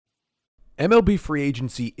MLB free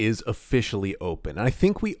agency is officially open. I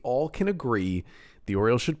think we all can agree the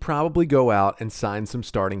Orioles should probably go out and sign some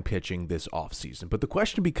starting pitching this offseason. But the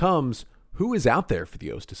question becomes, who is out there for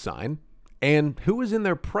the O's to sign? And who is in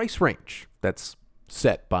their price range that's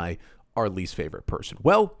set by our least favorite person?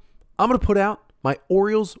 Well, I'm going to put out my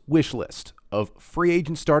Orioles wish list of free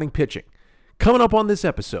agent starting pitching coming up on this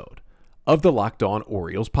episode of the Locked On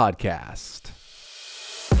Orioles podcast.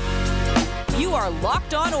 You are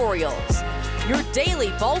Locked On Orioles, your daily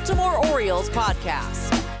Baltimore Orioles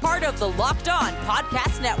podcast. Part of the Locked On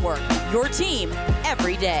Podcast Network, your team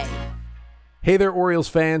every day. Hey there, Orioles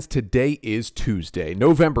fans. Today is Tuesday,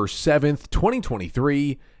 November 7th,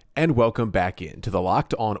 2023, and welcome back into the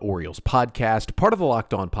Locked On Orioles podcast, part of the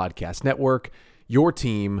Locked On Podcast Network, your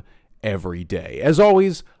team every day. As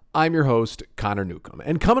always, I'm your host, Connor Newcomb,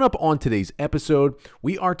 and coming up on today's episode,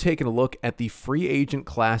 we are taking a look at the free agent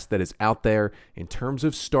class that is out there in terms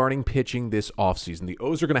of starting pitching this offseason. The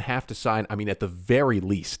O's are going to have to sign, at the very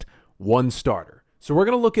least, one starter. So we're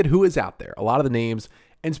going to look at who is out there, a lot of the names,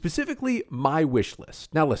 and specifically my wish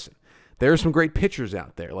list. Now listen, there are some great pitchers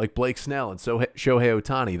out there like Blake Snell and Shohei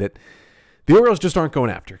Ohtani that the Orioles just aren't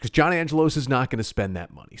going after because John Angelos is not going to spend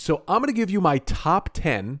that money. So I'm going to give you my top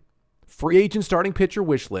 10 free agent starting pitcher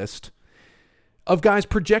wish list of guys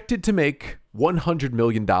projected to make $100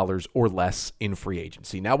 million or less in free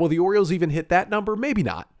agency. Now, will the Orioles even hit that number? Maybe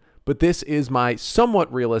not, but this is my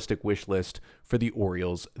somewhat realistic wish list for the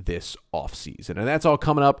Orioles this offseason. And that's all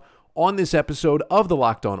coming up on this episode of the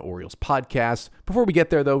Locked On Orioles podcast. Before we get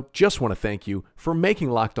there, though, just want to thank you for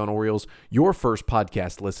making Locked On Orioles your first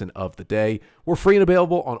podcast listen of the day. We're free and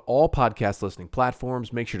available on all podcast listening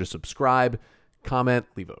platforms. Make sure to subscribe, comment,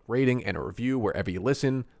 leave a rating and a review wherever you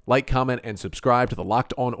listen. Like, comment, and subscribe to the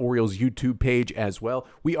Locked On Orioles YouTube page as well.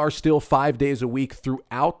 We are still 5 days a week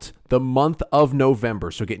throughout the month of November,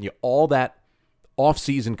 so getting you all that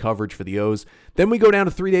off-season coverage for the O's. Then we go down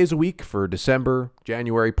to 3 days a week for December,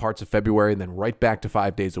 January, parts of February, and then right back to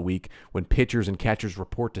 5 days a week when pitchers and catchers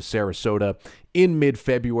report to Sarasota in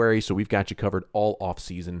mid-February. So we've got you covered all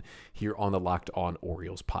off-season here on the Locked On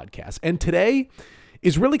Orioles podcast. And today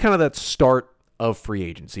is really kind of that start of free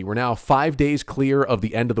agency. We're now 5 days clear of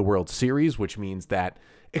the end of the World Series, which means that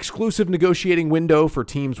exclusive negotiating window for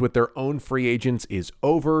teams with their own free agents is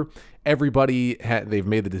over. Everybody, they've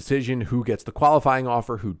made the decision who gets the qualifying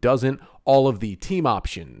offer, who doesn't. All of the team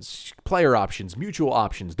options, player options, mutual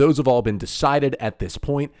options, those have all been decided at this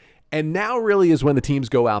point. And now really is when the teams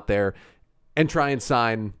go out there and try and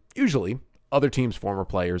sign, usually, other teams' former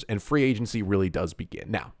players, and free agency really does begin.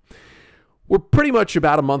 Now, we're pretty much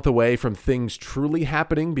about a month away from things truly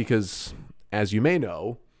happening because, as you may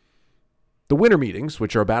know, the winter meetings,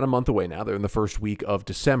 which are about a month away now, they're in the first week of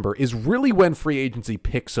December, is really when free agency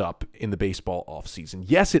picks up in the baseball offseason.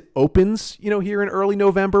 Yes, it opens, here in early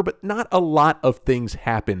November, but not a lot of things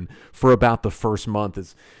happen for about the first month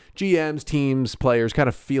as GMs, teams, players kind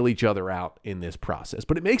of feel each other out in this process.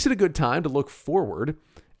 But it makes it a good time to look forward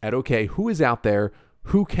at, okay, who is out there?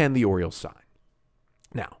 Who can the Orioles sign?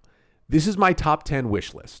 Now, this is my top 10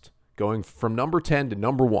 wish list, going from number 10 to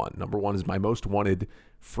number 1. Number 1 is my most wanted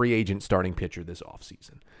free agent starting pitcher this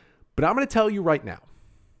offseason. But I'm going to tell you right now,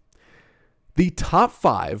 the top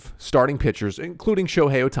 5 starting pitchers, including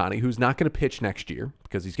Shohei Ohtani, who's not going to pitch next year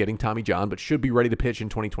because he's getting Tommy John, but should be ready to pitch in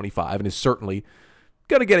 2025 and is certainly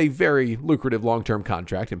going to get a very lucrative long-term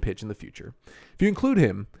contract and pitch in the future. If you include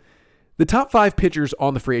him, the top 5 pitchers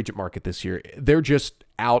on the free agent market this year, they're just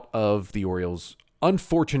out of the Orioles'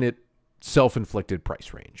 unfortunate self-inflicted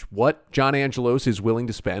price range. What John Angelos is willing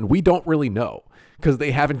to spend, we don't really know because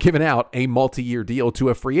they haven't given out a multi-year deal to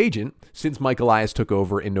a free agent since Mike Elias took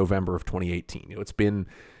over in November of 2018. It's been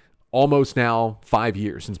almost now 5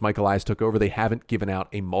 years since Mike Elias took over. They haven't given out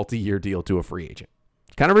a multi-year deal to a free agent.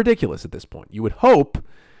 It's kind of ridiculous at this point. You would hope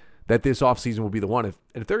that this offseason will be the one.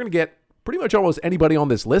 If they're going to get pretty much almost anybody on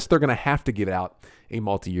this list, they're going to have to give out a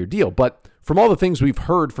multi-year deal. But from all the things we've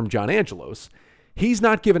heard from John Angelos, he's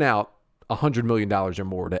not giving out $100 million or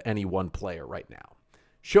more to any one player right now.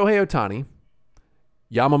 Shohei Ohtani,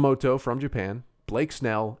 Yamamoto from Japan, Blake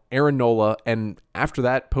Snell, Aaron Nola, and after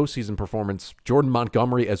that postseason performance, Jordan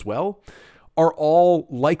Montgomery as well, are all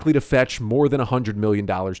likely to fetch more than $100 million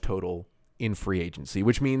total in free agency,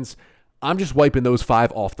 which means I'm just wiping those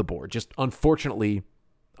 5 off the board. Just unfortunately,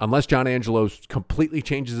 unless John Angelos completely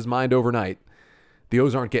changes his mind overnight, the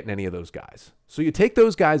O's aren't getting any of those guys. So you take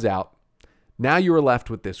those guys out, now you are left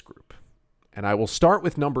with this group. And I will start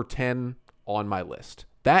with number 10 on my list.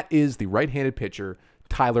 That is the right-handed pitcher,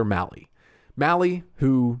 Tyler Mahle. Mahle,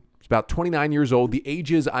 who is about 29 years old. The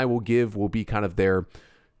ages I will give will be kind of their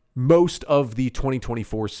most of the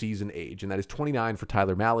 2024 season age, and that is 29 for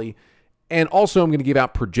Tyler Mahle. And also, I'm going to give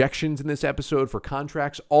out projections in this episode for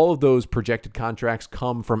contracts. All of those projected contracts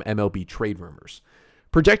come from MLB Trade Rumors.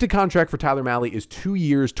 Projected contract for Tyler Mahle is 2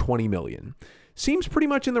 years, $20 million. Seems pretty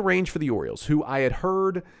much in the range for the Orioles, who I had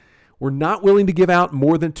heard were not willing to give out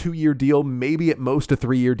more than 2-year deal, maybe at most a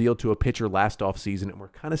 3-year deal to a pitcher last offseason, and we're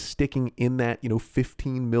kind of sticking in that,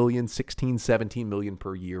 $15 million, $16, $17 million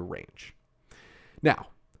per year range. Now,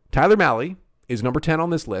 Tyler Mahle is number 10 on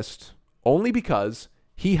this list only because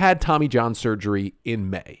he had Tommy John surgery in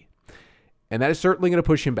May, and that is certainly going to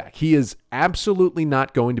push him back. He is absolutely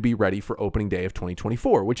not going to be ready for opening day of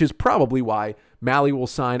 2024, which is probably why Mahle will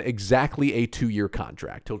sign exactly a 2-year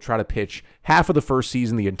contract. He'll try to pitch half of the first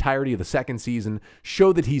season, the entirety of the second season,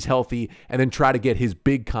 show that he's healthy, and then try to get his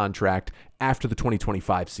big contract after the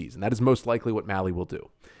 2025 season. That is most likely what Mahle will do.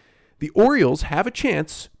 The Orioles have a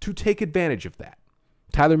chance to take advantage of that.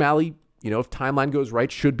 Tyler Mahle, if timeline goes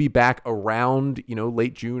right, should be back around,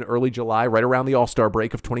 late June, early July, right around the All-Star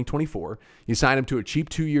break of 2024. You sign him to a cheap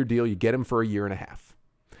 2-year deal. You get him for a year and a half.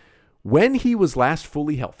 When he was last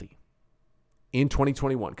fully healthy in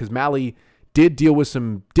 2021, because Mahle did deal with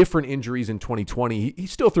some different injuries in 2020. He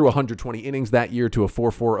still threw 120 innings that year to a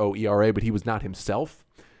 4.40 ERA, but he was not himself.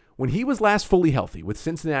 When he was last fully healthy with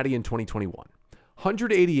Cincinnati in 2021,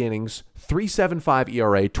 180 innings, 3.75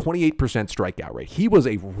 ERA, 28% strikeout rate. He was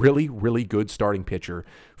a really, really good starting pitcher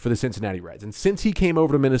for the Cincinnati Reds. And since he came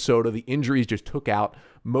over to Minnesota, the injuries just took out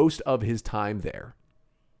most of his time there.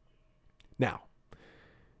 Now,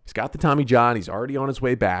 he's got the Tommy John. He's already on his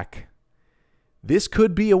way back. This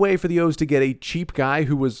could be a way for the O's to get a cheap guy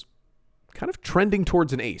who was kind of trending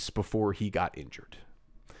towards an ace before he got injured.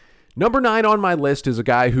 Number 9 on my list is a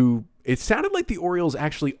guy who it sounded like the Orioles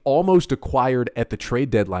actually almost acquired at the trade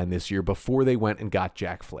deadline this year before they went and got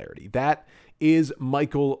Jack Flaherty. That is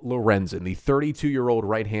Michael Lorenzen, the 32-year-old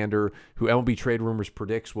right-hander who MLB Trade Rumors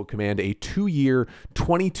predicts will command a 2-year,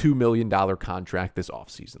 $22 million contract this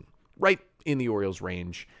offseason. Right in the Orioles'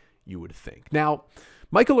 range, you would think. Now,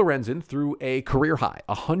 Michael Lorenzen threw a career high,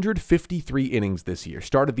 153 innings this year,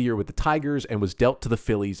 started the year with the Tigers and was dealt to the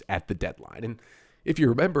Phillies at the deadline. And if you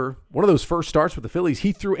remember, one of those first starts with the Phillies,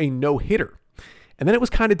 he threw a no-hitter. And then it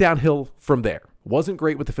was kind of downhill from there. Wasn't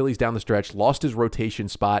great with the Phillies down the stretch, lost his rotation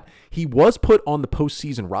spot. He was put on the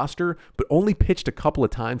postseason roster, but only pitched a couple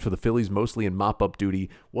of times for the Phillies, mostly in mop-up duty.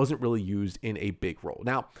 Wasn't really used in a big role.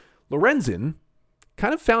 Now, Lorenzen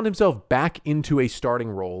kind of found himself back into a starting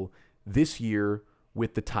role this year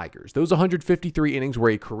with the Tigers. Those 153 innings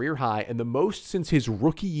were a career high and the most since his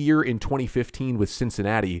rookie year in 2015 with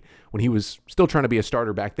Cincinnati when he was still trying to be a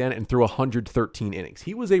starter back then and threw 113 innings.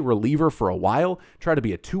 He was a reliever for a while, tried to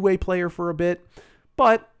be a two-way player for a bit,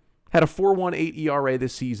 but had a 4.18 ERA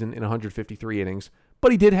this season in 153 innings.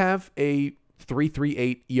 But he did have a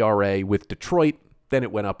 3.38 ERA with Detroit. Then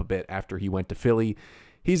it went up a bit after he went to Philly.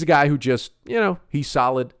 He's a guy who just, he's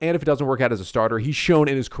solid. And if it doesn't work out as a starter, he's shown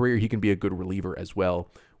in his career he can be a good reliever as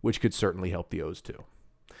well, which could certainly help the O's too.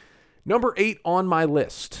 Number 8 on my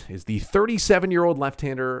list is the 37-year-old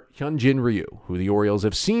left-hander Hyunjin Ryu, who the Orioles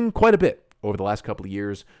have seen quite a bit over the last couple of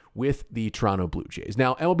years with the Toronto Blue Jays.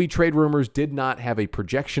 Now, MLB Trade Rumors did not have a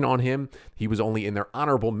projection on him. He was only in their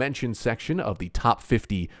honorable mention section of the top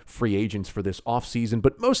 50 free agents for this offseason,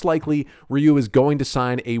 but most likely Ryu is going to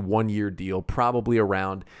sign a 1-year deal, probably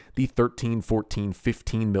around the $13, $14,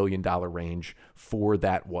 $15 million range for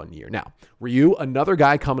that 1 year. Now, Ryu, another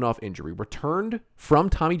guy coming off injury, returned from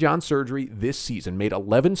Tommy John surgery this season, made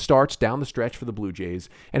 11 starts down the stretch for the Blue Jays,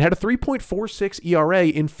 and had a 3.46 ERA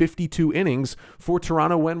in 52 innings for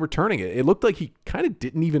Toronto when returning it. It looked like he kind of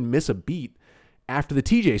didn't even miss a beat after the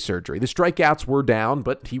TJ surgery. The strikeouts were down,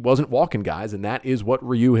 but he wasn't walking guys, and that is what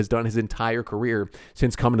Ryu has done his entire career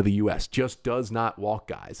since coming to the U.S. Just does not walk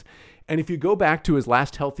guys. And if you go back to his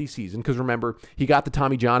last healthy season, because remember, he got the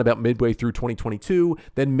Tommy John about midway through 2022,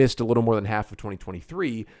 then missed a little more than half of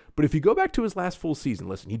 2023. But if you go back to his last full season,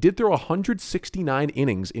 listen, he did throw 169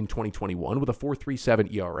 innings in 2021 with a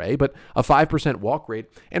 4.37 ERA, but a 5% walk rate.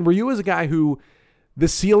 And Ryu is a guy who the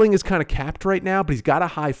ceiling is kind of capped right now, but he's got a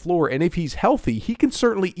high floor. And if he's healthy, he can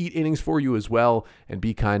certainly eat innings for you as well and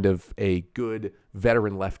be kind of a good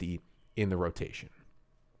veteran lefty in the rotation.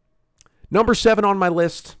 Number 7 on my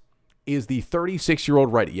list is the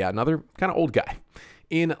 36-year-old righty. Yeah, another kind of old guy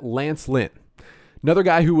in Lance Lynn. Another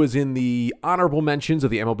guy who was in the honorable mentions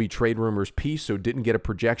of the MLB Trade Rumors piece, so didn't get a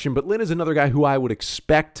projection. But Lynn is another guy who I would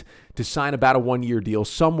expect to sign about a 1-year deal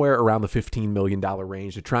somewhere around the $15 million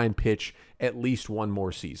range to try and pitch at least one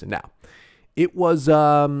more season. Now, it was,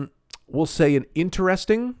 we'll say, an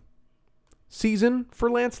interesting season for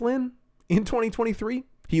Lance Lynn in 2023.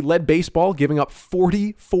 He led baseball, giving up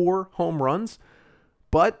 44 home runs,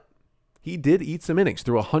 but he did eat some innings.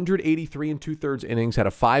 Through 183 and two-thirds innings, had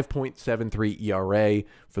a 5.73 ERA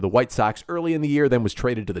for the White Sox early in the year, then was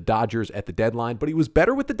traded to the Dodgers at the deadline. But he was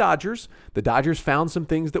better with the Dodgers. The Dodgers found some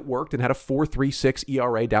things that worked and had a 4.36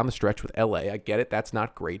 ERA down the stretch with LA. I get it, that's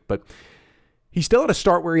not great, but he still had a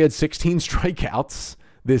start where he had 16 strikeouts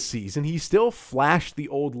this season. He still flashed the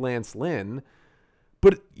old Lance Lynn.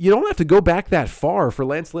 But you don't have to go back that far for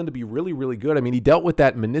Lance Lynn to be really, really good. I mean, he dealt with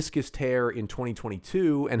that meniscus tear in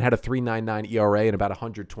 2022 and had a 3.99 ERA and about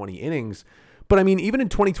 120 innings. But I mean, even in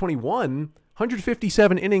 2021,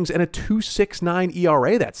 157 innings and a 2.69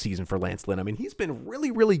 ERA that season for Lance Lynn. I mean, he's been really,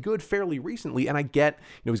 really good fairly recently. And I get,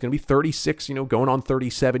 he's going to be 36, going on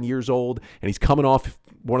 37 years old, and he's coming off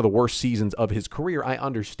one of the worst seasons of his career. I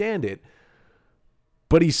understand it.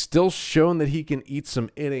 But he's still shown that he can eat some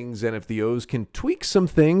innings, and if the O's can tweak some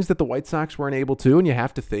things that the White Sox weren't able to, and you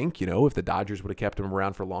have to think, if the Dodgers would have kept him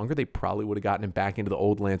around for longer, they probably would have gotten him back into the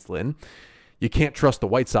old Lance Lynn. You can't trust the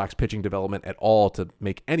White Sox pitching development at all to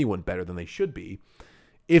make anyone better than they should be.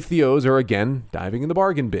 If the O's are, again, diving in the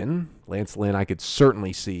bargain bin, Lance Lynn I could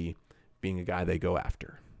certainly see being a guy they go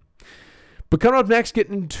after. But coming up next,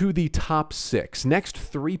 getting into the top 6. Next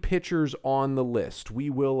 3 pitchers on the list. We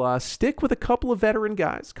will stick with a couple of veteran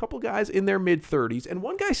guys, a couple guys in their mid-30s, and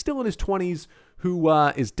one guy still in his 20s who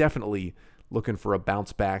is definitely looking for a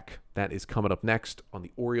bounce back. That is coming up next on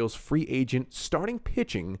the Orioles free agent starting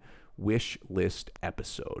pitching wish list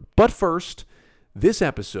episode. But first, this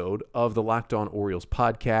episode of the Locked On Orioles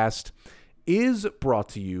podcast is brought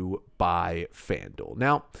to you by FanDuel.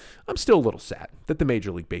 Now, I'm still a little sad that the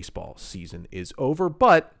Major League Baseball season is over,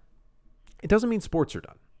 but it doesn't mean sports are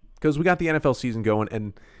done, because we got the NFL season going,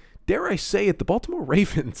 and dare I say it, the Baltimore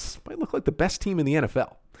Ravens might look like the best team in the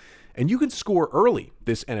NFL. And you can score early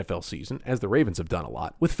this NFL season, as the Ravens have done a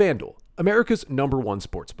lot, with FanDuel, America's #1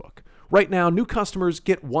 sportsbook. Right now, new customers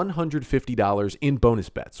get $150 in bonus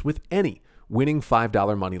bets with any winning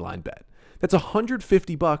 $5 moneyline bet. That's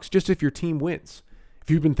 $150 just if your team wins. If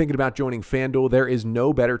you've been thinking about joining FanDuel, there is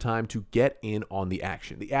no better time to get in on the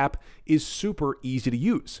action. The app is super easy to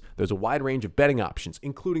use. There's a wide range of betting options,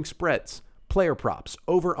 including spreads, player props,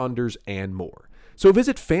 over-unders, and more. So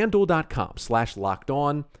visit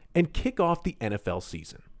FanDuel.com/lockedon and kick off the NFL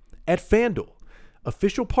season. At FanDuel,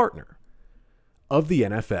 official partner of the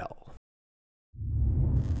NFL.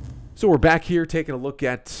 So we're back here taking a look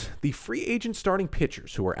at the free agent starting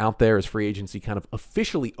pitchers who are out there as free agency kind of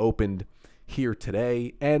officially opened here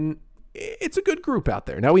today. And it's a good group out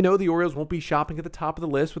there. Now, we know the Orioles won't be shopping at the top of the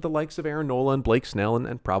list with the likes of Aaron Nola and Blake Snell,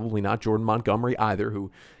 and probably not Jordan Montgomery either, who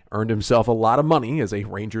earned himself a lot of money as a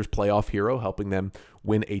Rangers playoff hero, helping them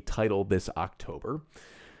win a title this October.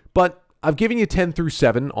 But I've given you 10 through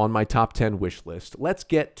 7 on my top 10 wish list. Let's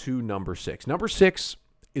get to number 6. Number 6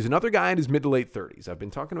 is another guy in his mid to late 30s. I've been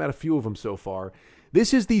talking about a few of them so far.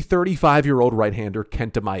 This is the 35-year-old right-hander,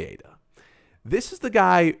 Kenta Maeda. This is the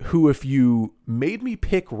guy who, if you made me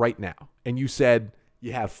pick right now and you said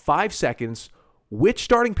you have 5 seconds, which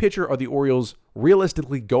starting pitcher are the Orioles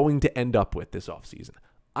realistically going to end up with this offseason?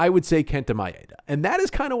 I would say Kenta Maeda. And that is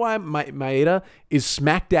kind of why Maeda is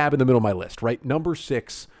smack dab in the middle of my list, right? Number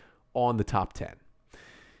 6 on the top 10.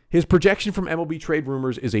 His projection from MLB Trade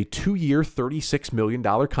Rumors is a 2-year, $36 million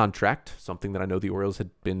contract, something that I know the Orioles had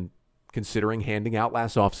been considering handing out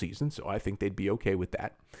last offseason, so I think they'd be okay with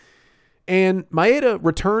that. And Maeda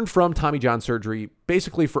returned from Tommy John surgery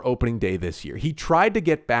basically for opening day this year. He tried to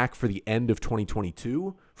get back for the end of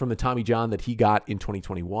 2022 from the Tommy John that he got in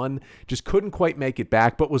 2021, just couldn't quite make it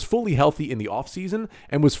back, but was fully healthy in the offseason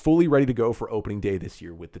and was fully ready to go for opening day this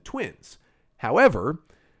year with the Twins. However,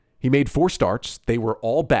 he made 4 starts. They were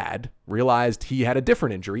all bad. Realized he had a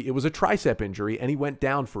different injury. It was a tricep injury, and he went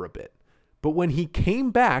down for a bit. But when he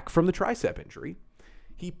came back from the tricep injury,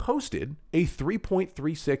 he posted a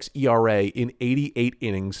 3.36 ERA in 88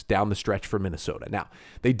 innings down the stretch for Minnesota. Now,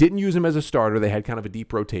 they didn't use him as a starter. They had kind of a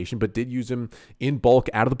deep rotation, but did use him in bulk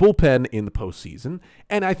out of the bullpen in the postseason.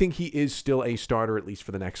 And I think he is still a starter, at least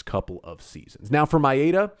for the next couple of seasons. Now, for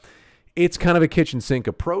Maeda, it's kind of a kitchen sink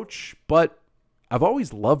approach, but I've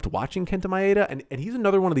always loved watching Kenta Maeda, and he's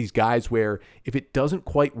another one of these guys where if it doesn't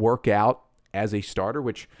quite work out as a starter,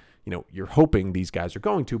 which, you're hoping these guys are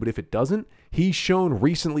going to, but if it doesn't, he's shown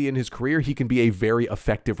recently in his career he can be a very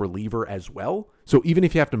effective reliever as well. So even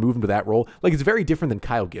if you have to move him to that role, it's very different than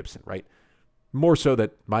Kyle Gibson, right? More so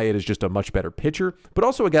that Maeda is just a much better pitcher, but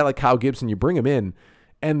also a guy like Kyle Gibson, you bring him in,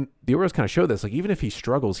 and the Orioles kind of show this. Even if he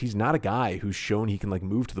struggles, he's not a guy who's shown he can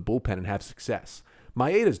move to the bullpen and have success.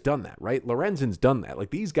 Maeda's done that, right? Lorenzen's done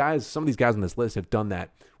that. These guys, some of these guys on this list have done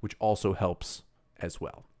that, which also helps as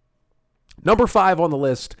well. Number 5 on the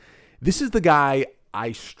list, this is the guy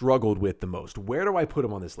I struggled with the most. Where do I put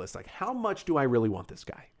him on this list? Like, how much do I really want this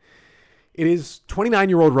guy? It is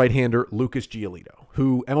 29-year-old right-hander Lucas Giolito,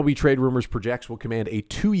 who MLB Trade Rumors projects will command a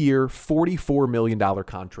 2-year, $44 million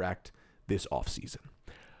contract this offseason.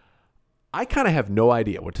 I kind of have no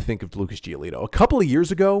idea what to think of Lucas Giolito. A couple of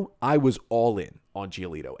years ago, I was all in on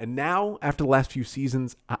Giolito. And now, after the last few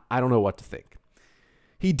seasons, I don't know what to think.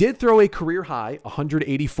 He did throw a career-high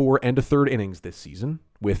 184 and a third innings this season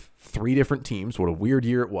with 3 different teams. What a weird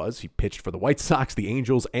year it was. He pitched for the White Sox, the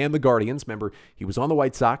Angels, and the Guardians. Remember, he was on the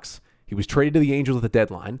White Sox. He was traded to the Angels at the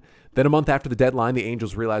deadline. Then a month after the deadline, the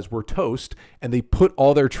Angels realized we're toast, and they put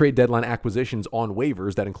all their trade deadline acquisitions on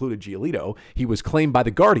waivers that included Giolito. He was claimed by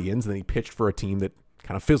the Guardians, and then he pitched for a team that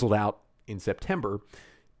kind of fizzled out in September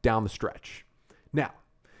down the stretch. Now,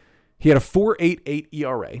 he had a 4.88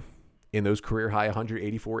 ERA in those career-high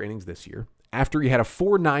 184 innings this year, after he had a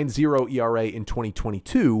 4.90 ERA in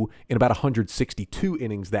 2022 in about 162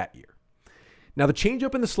 innings that year. Now, the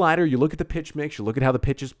changeup and the slider, you look at the pitch mix, you look at how the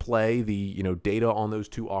pitches play, the data on those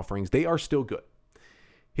two offerings, they are still good.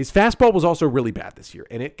 His fastball was also really bad this year,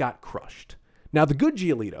 and it got crushed. Now, the good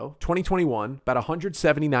Giolito, 2021, about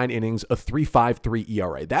 179 innings, a 3.53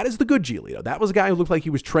 ERA. That is the good Giolito. That was a guy who looked like he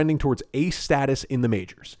was trending towards ace status in the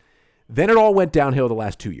majors. Then it all went downhill the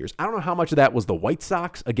last 2 years. I don't know how much of that was the White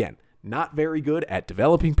Sox. Again, not very good at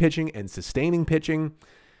developing pitching and sustaining pitching.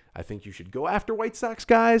 I think you should go after White Sox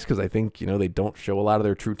guys because I think, they don't show a lot of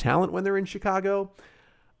their true talent when they're in Chicago.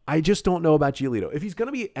 I just don't know about Giolito. If he's going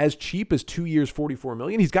to be as cheap as 2 years, $44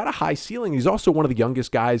 million, he's got a high ceiling. He's also one of the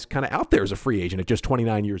youngest guys kind of out there as a free agent at just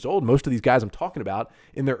 29 years old. Most of these guys I'm talking about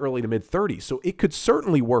in their early to mid-30s. So it could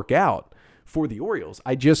certainly work out for the Orioles.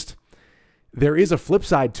 There is a flip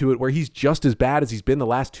side to it where he's just as bad as he's been the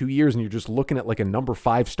last 2 years, and you're just looking at like a number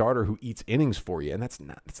 5 starter who eats innings for you, and that's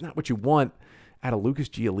not what you want out of Lucas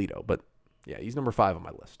Giolito. But yeah, he's number 5 on my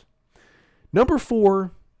list. Number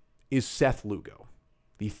 4 is Seth Lugo,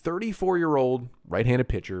 the 34-year-old right-handed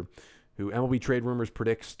pitcher who MLB Trade Rumors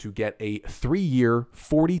predicts to get a 3-year,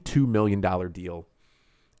 $42 million deal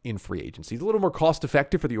in free agency. He's a little more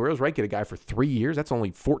cost-effective for the Orioles, right? Get a guy for 3 years. That's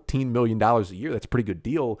only $14 million a year. That's a pretty good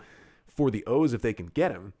deal for the O's if they can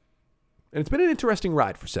get him. And it's been an interesting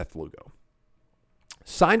ride for Seth Lugo.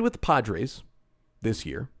 Signed with the Padres this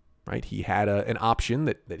year, right? He had an option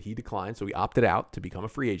that he declined, so he opted out to become a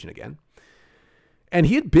free agent again. And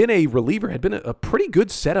he had been a reliever, had been a pretty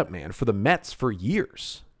good setup man for the Mets for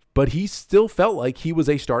years, but he still felt like he was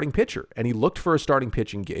a starting pitcher, and he looked for a starting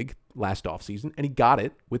pitching gig last offseason, and he got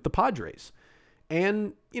it with the Padres.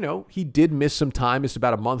 And, he did miss some time, missed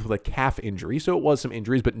about a month with a calf injury, so it was some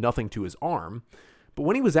injuries, but nothing to his arm. But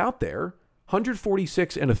when he was out there,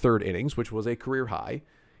 146 and a third innings, which was a career high,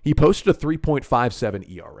 he posted a 3.57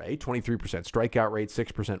 ERA, 23% strikeout rate,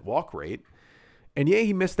 6% walk rate. And yeah,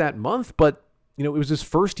 he missed that month, but it was his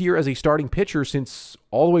first year as a starting pitcher since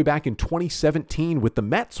all the way back in 2017 with the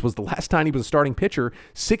Mets was the last time he was a starting pitcher.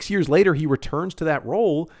 6 years later, he returns to that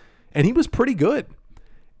role, and he was pretty good.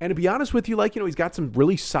 And to be honest with you, he's got some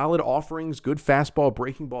really solid offerings, good fastball,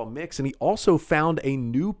 breaking ball mix, and he also found a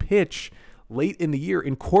new pitch late in the year,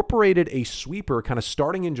 incorporated a sweeper kind of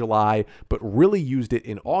starting in July, but really used it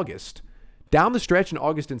in August. Down the stretch in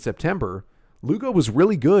August and September, Lugo was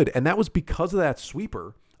really good, and that was because of that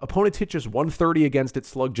sweeper. Opponents hit just 130 against it,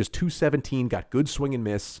 slugged just 217, got good swing and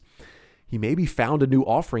miss. He maybe found a new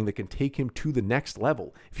offering that can take him to the next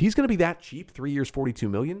level. If he's going to be that cheap, 3 years, $42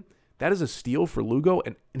 million, that is a steal for Lugo,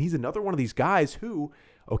 and he's another one of these guys who,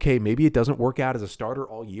 okay, maybe it doesn't work out as a starter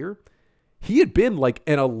all year. He had been like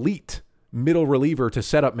an elite middle reliever to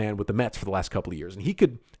setup man with the Mets for the last couple of years, and he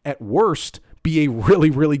could, at worst, be a really,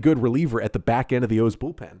 really good reliever at the back end of the O's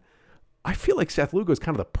bullpen. I feel like Seth Lugo is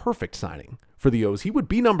kind of the perfect signing for the O's. He would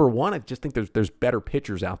be number 1. I just think there's better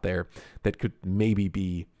pitchers out there that could maybe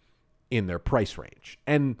be in their price range.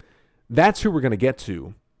 And that's who we're going to get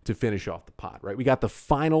to finish off the pod, right? We got the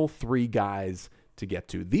final 3 guys to get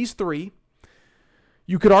to. These 3,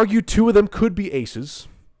 you could argue 2 of them could be aces,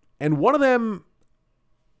 and one of them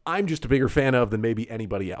I'm just a bigger fan of than maybe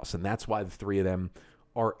anybody else, and that's why the 3 of them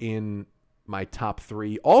are in my top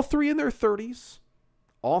 3. All 3 in their 30s.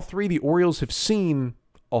 All 3 the Orioles have seen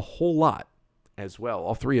a whole lot as well.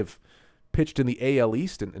 All 3 have pitched in the AL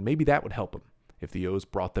East, and maybe that would help them if the O's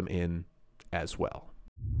brought them in as well.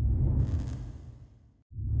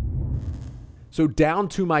 So down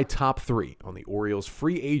to my top 3 on the Orioles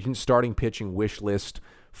free agent starting pitching wish list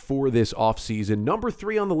for this offseason. Number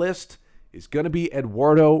 3 on the list is going to be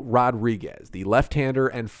Eduardo Rodriguez, the left-hander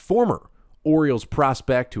and former Orioles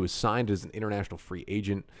prospect who was signed as an international free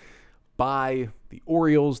agent by the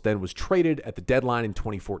Orioles, then was traded at the deadline in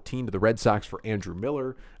 2014 to the Red Sox for Andrew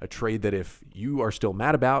Miller, a trade that if you are still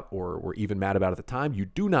mad about or were even mad about at the time, you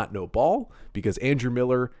do not know ball, because Andrew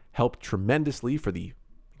Miller helped tremendously for the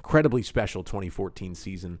incredibly special 2014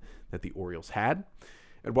 season that the Orioles had.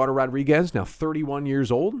 Eduardo Rodriguez, now 31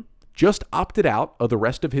 years old, just opted out of the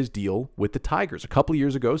rest of his deal with the Tigers. A couple of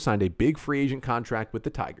years ago, signed a big free agent contract with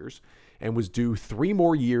the Tigers and was due 3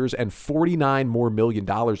 more years and $49 million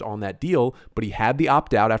on that deal, but he had the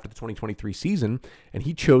opt-out after the 2023 season, and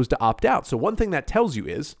he chose to opt out. So one thing that tells you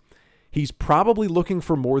is he's probably looking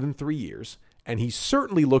for more than 3 years, and he's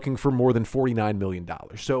certainly looking for more than $49 million.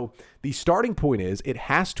 So the starting point is it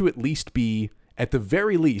has to at least be, at the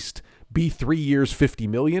very least, be 3 years, $50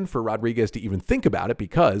 million for Rodriguez to even think about it,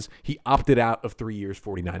 because he opted out of 3 years,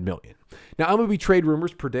 $49 million. Now, MLB Trade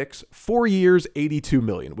Rumors predicts 4 years, $82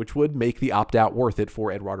 million, which would make the opt-out worth it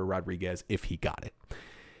for Eduardo Rodriguez if he got it.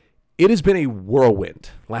 It has been a whirlwind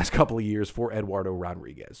last couple of years for Eduardo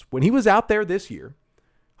Rodriguez. When he was out there this year,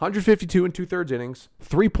 152 and 2/3 innings,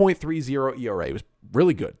 3.30 ERA. It was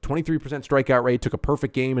really good. 23% strikeout rate, took a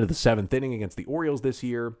perfect game into the 7th inning against the Orioles this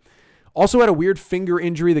year. Also had a weird finger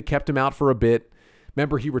injury that kept him out for a bit.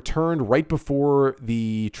 Remember, he returned right before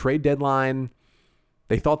the trade deadline.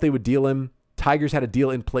 They thought they would deal him. Tigers had a deal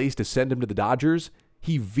in place to send him to the Dodgers.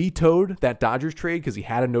 He vetoed that Dodgers trade because he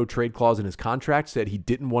had a no-trade clause in his contract, said he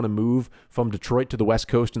didn't want to move from Detroit to the West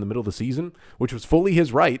Coast in the middle of the season, which was fully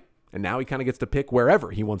his right, and now he kind of gets to pick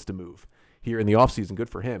wherever he wants to move here in the offseason. Good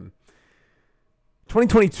for him.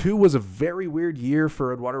 2022 was a very weird year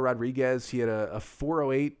for Eduardo Rodriguez. He had a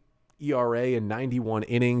 4.08 ERA in 91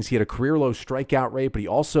 innings. He had a career-low strikeout rate, but he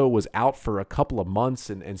also was out for a couple of months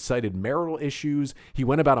and cited marital issues. He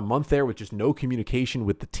went about a month there with just no communication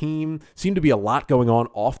with the team. Seemed to be a lot going on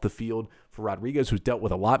off the field for Rodriguez, who's dealt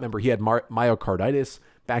with a lot. Remember, he had myocarditis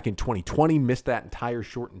back in 2020, missed that entire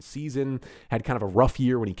shortened season, had kind of a rough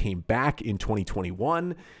year when he came back in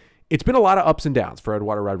 2021. It's been a lot of ups and downs for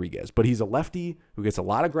Eduardo Rodriguez, but he's a lefty who gets a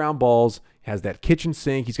lot of ground balls, has that kitchen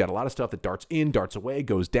sink. He's got a lot of stuff that darts in, darts away,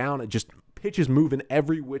 goes down. It just pitches move in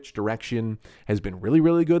every which direction. Has been really,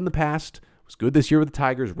 really good in the past. Was good this year with the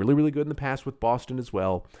Tigers. Really, really good in the past with Boston as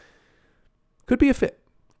well. Could be a fit.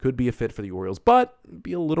 Could be a fit for the Orioles, but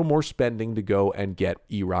be a little more spending to go and get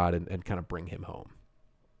Erod and kind of bring him home.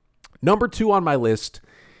 Number 2 on my list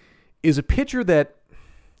is a pitcher that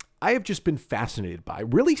I have just been fascinated by,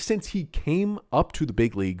 really since he came up to the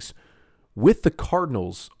big leagues with the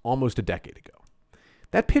Cardinals almost a decade ago.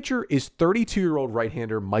 That pitcher is 32-year-old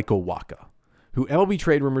right-hander Michael Wacha, who MLB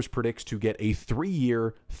Trade Rumors predicts to get a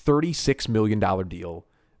 3-year, $36 million deal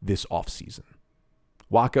this offseason.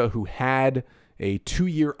 Wacha, who had a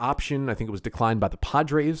 2-year option, I think it was declined by the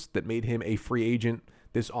Padres, that made him a free agent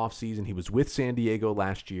this offseason. He was with San Diego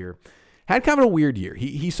last year. Had kind of a weird year.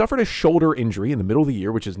 He suffered a shoulder injury in the middle of the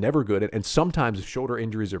year, which is never good. And sometimes if shoulder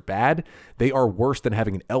injuries are bad, they are worse than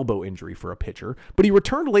having an elbow injury for a pitcher. But he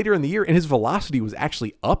returned later in the year, and his velocity was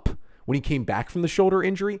actually up when he came back from the shoulder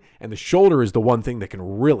injury. And the shoulder is the one thing that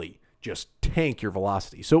can really just tank your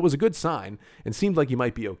velocity. So it was a good sign and seemed like he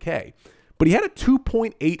might be okay. But he had a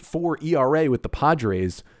 2.84 ERA with the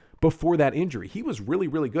Padres before that injury. He was really,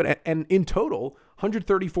 really good. And in total,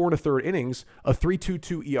 134 1/3 innings, a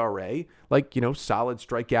 3.22 ERA, solid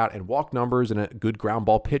strikeout and walk numbers, and a good ground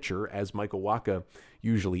ball pitcher, as Michael Wacha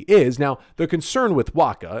usually is. Now, the concern with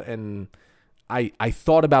Wacha, and I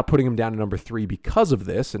thought about putting him down to number 3 because of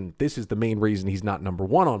this, and this is the main reason he's not number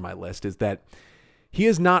 1 on my list, is that he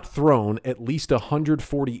has not thrown at least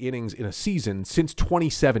 140 innings in a season since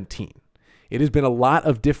 2017. It has been a lot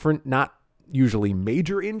of different, not usually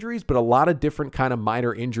major injuries, but a lot of different kind of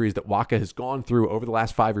minor injuries that Wacha has gone through over the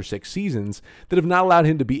last 5 or 6 seasons that have not allowed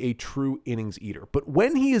him to be a true innings eater. But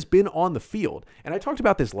when he has been on the field, and I talked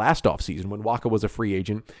about this last offseason when Wacha was a free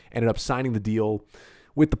agent, ended up signing the deal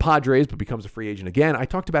with the Padres, but becomes a free agent again. I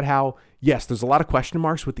talked about how, yes, there's a lot of question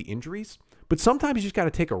marks with the injuries, but sometimes you just got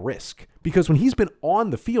to take a risk, because when he's been on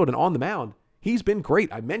the field and on the mound, he's been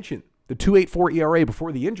great. I mentioned the 2.84 ERA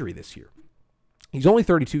before the injury this year. He's only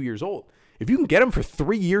 32 years old. If you can get him for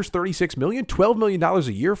 3 years, $36 million, $12 million a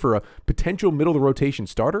year for a potential middle-of-the-rotation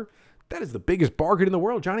starter, that is the biggest bargain in the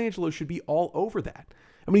world. John Angelo should be all over that.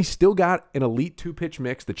 I mean, he's still got an elite 2-pitch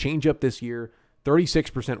mix, the changeup this year,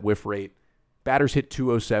 36% whiff rate. Batters hit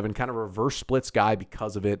 207, kind of a reverse splits guy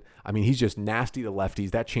because of it. I mean, he's just nasty to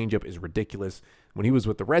lefties. That changeup is ridiculous. When he was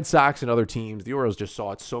with the Red Sox and other teams, the Orioles just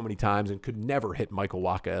saw it so many times and could never hit Michael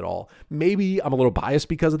Wacha at all. Maybe I'm a little biased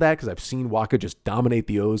because of that, because I've seen Wacha just dominate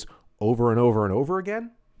the O's over and over and over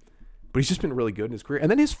again. But he's just been really good in his career.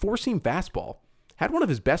 And then his four-seam fastball Had one of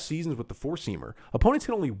his best seasons with the four-seamer. Opponents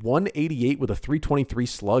hit only 188 with a 323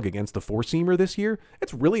 slug against the four-seamer this year.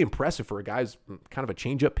 It's really impressive for a guy who's kind of a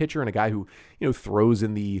change-up pitcher and a guy who, throws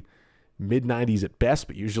in the mid-90s at best,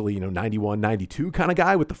 but usually, 91, 92 kind of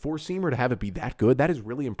guy with the four-seamer to have it be that good. That is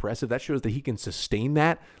really impressive. That shows that he can sustain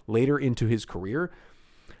that later into his career.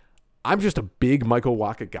 I'm just a big Michael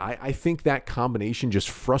Wacha guy. I think that combination just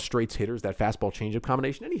frustrates hitters, that fastball changeup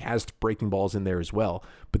combination, and he has breaking balls in there as well.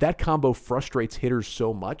 But that combo frustrates hitters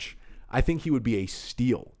so much, I think he would be a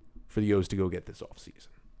steal for the O's to go get this offseason.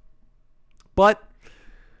 But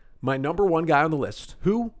my number one guy on the list,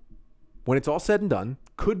 who, when it's all said and done,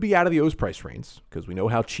 could be out of the O's price range, because we know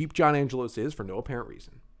how cheap John Angelos is for no apparent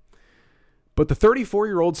reason. But the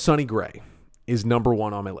 34-year-old Sonny Gray is number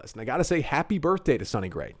one on my list. And I got to say, happy birthday to Sonny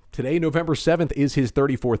Gray. Today, November 7th, is his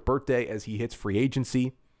 34th birthday as he hits free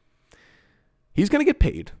agency. He's going to get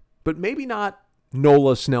paid, but maybe not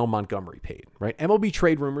Nola, Snell, Montgomery paid, right? MLB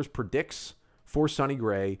Trade Rumors predicts for Sonny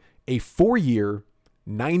Gray a 4-year,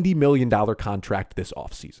 $90 million contract this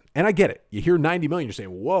offseason. And I get it. You hear $90 million, you're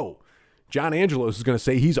saying, whoa, John Angelos is going to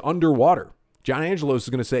say he's underwater. John Angelos is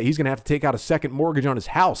going to say he's going to have to take out a second mortgage on his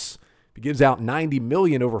house if he gives out $90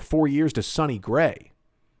 million over 4 years to Sonny Gray.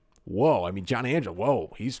 Whoa, I mean, John Angelo,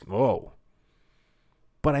 whoa.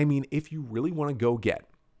 But I mean, if you really want to go get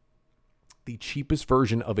the cheapest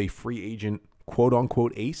version of a free agent,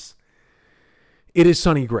 quote-unquote ace, it is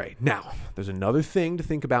Sonny Gray. Now, there's another thing to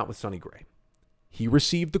think about with Sonny Gray. He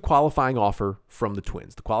received the qualifying offer from the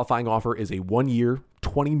Twins. The qualifying offer is a 1-year,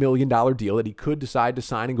 $20 million deal that he could decide to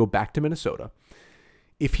sign and go back to Minnesota.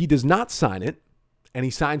 If he does not sign it and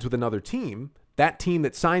he signs with another team, that team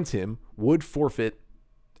that signs him would forfeit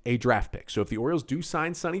a draft pick. So if the Orioles do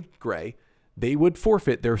sign Sonny Gray, they would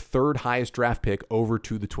forfeit their third highest draft pick over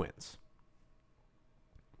to the Twins.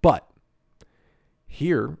 But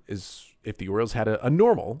here is if the Orioles had a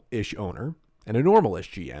normal-ish owner and a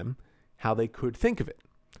normal-ish GM, how they could think of it.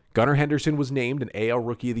 Gunnar Henderson was named an AL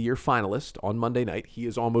Rookie of the Year finalist on Monday night. He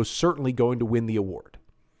is almost certainly going to win the award.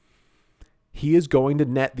 He is going to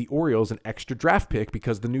net the Orioles an extra draft pick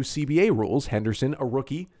because the new CBA rules, Henderson, a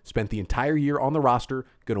rookie, spent the entire year on the roster,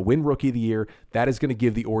 going to win Rookie of the Year. That is going to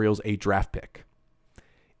give the Orioles a draft pick.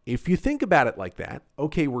 If you think about it like that,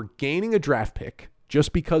 okay, we're gaining a draft pick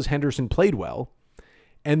just because Henderson played well.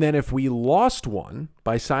 And then if we lost one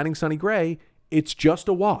by signing Sonny Gray, it's just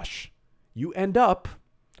a wash. You end up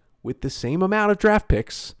with the same amount of draft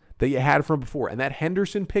picks that you had from before. And that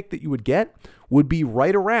Henderson pick that you would get would be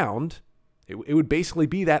right around, it would basically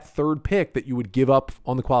be that third pick that you would give up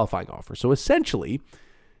on the qualifying offer. So essentially,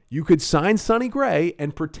 you could sign Sonny Gray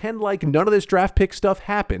and pretend like none of this draft pick stuff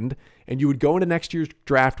happened, and you would go into next year's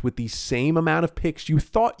draft with the same amount of picks you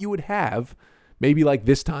thought you would have maybe like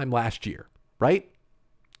this time last year, right?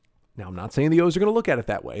 Now, I'm not saying the O's are going to look at it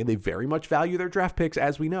that way. They very much value their draft picks,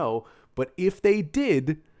 as we know. But if they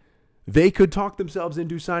did, they could talk themselves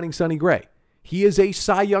into signing Sonny Gray. He is a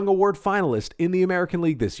Cy Young Award finalist in the American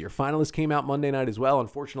League this year. Finalists came out Monday night as well.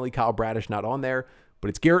 Unfortunately, Kyle Bradish not on there. But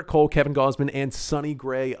it's Garrett Cole, Kevin Gausman, and Sonny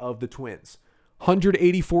Gray of the Twins.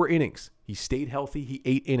 184 innings. He stayed healthy. He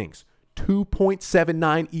 8 innings.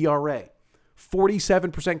 2.79 ERA.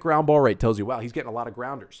 47% ground ball rate tells you, wow, he's getting a lot of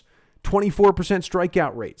grounders. 24%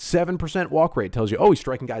 strikeout rate. 7% walk rate tells you, oh, he's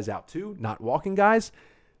striking guys out too, not walking guys.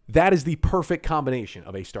 That is the perfect combination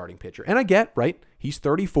of a starting pitcher. And I get, right, he's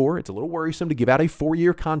 34. It's a little worrisome to give out a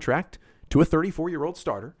 4-year contract to a 34-year-old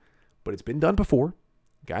starter, but it's been done before.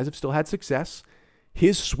 Guys have still had success.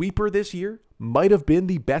 His sweeper this year might have been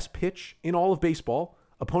the best pitch in all of baseball.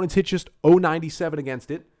 Opponents hit just .097 against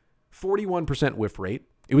it, 41% whiff rate.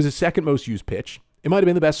 It was his second most used pitch. It might have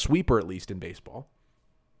been the best sweeper, at least in baseball.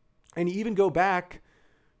 And you even go back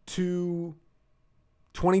to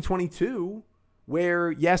 2022,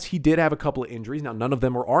 where, yes, he did have a couple of injuries. Now, none of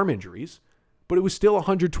them were arm injuries, but it was still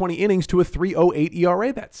 120 innings to a 3.08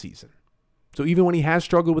 ERA that season. So even when he has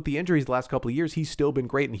struggled with the injuries the last couple of years, he's still been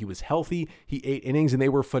great, and he was healthy. He 8 innings, and they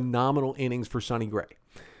were phenomenal innings for Sonny Gray.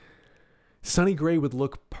 Sonny Gray would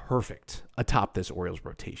look perfect atop this Orioles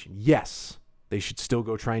rotation. Yes, they should still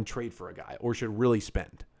go try and trade for a guy or should really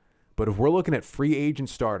spend. But if we're looking at free agent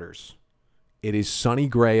starters, it is Sonny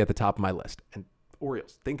Gray at the top of my list. And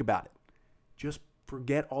Orioles, think about it. Just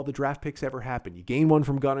forget all the draft picks ever happened. You gain one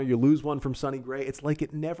from Gunnar, you lose one from Sonny Gray. It's like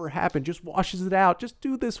it never happened. Just washes it out. Just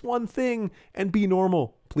do this one thing and be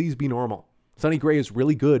normal. Please be normal. Sonny Gray is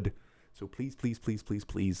really good. So please, please, please, please,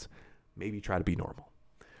 please, maybe try to be normal.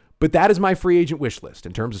 But that is my free agent wish list.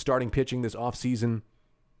 In terms of starting pitching this offseason,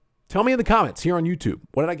 Tell me in the comments here on YouTube,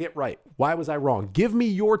 what did I get right? Why was I wrong? Give me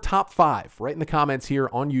your top 5 right in the comments here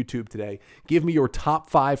on YouTube today. Give me your top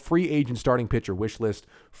 5 free agent starting pitcher wish list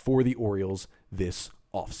for the Orioles this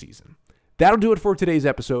offseason. That'll do it for today's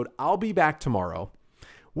episode. I'll be back tomorrow.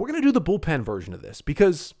 We're going to do the bullpen version of this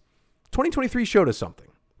because 2023 showed us something.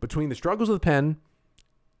 Between the struggles of the pen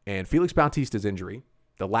and Felix Bautista's injury,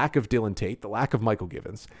 the lack of Dylan Tate, the lack of Michael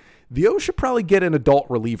Givens, the O's should probably get an adult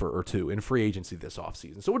reliever or two in free agency this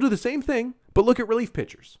offseason. So we'll do the same thing, but look at relief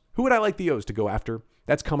pitchers. Who would I like the O's to go after?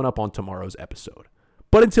 That's coming up on tomorrow's episode.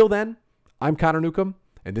 But until then, I'm Connor Newcomb,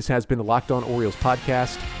 and this has been the Locked On Orioles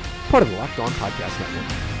podcast, part of the Locked On Podcast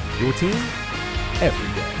Network. Your team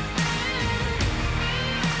every day.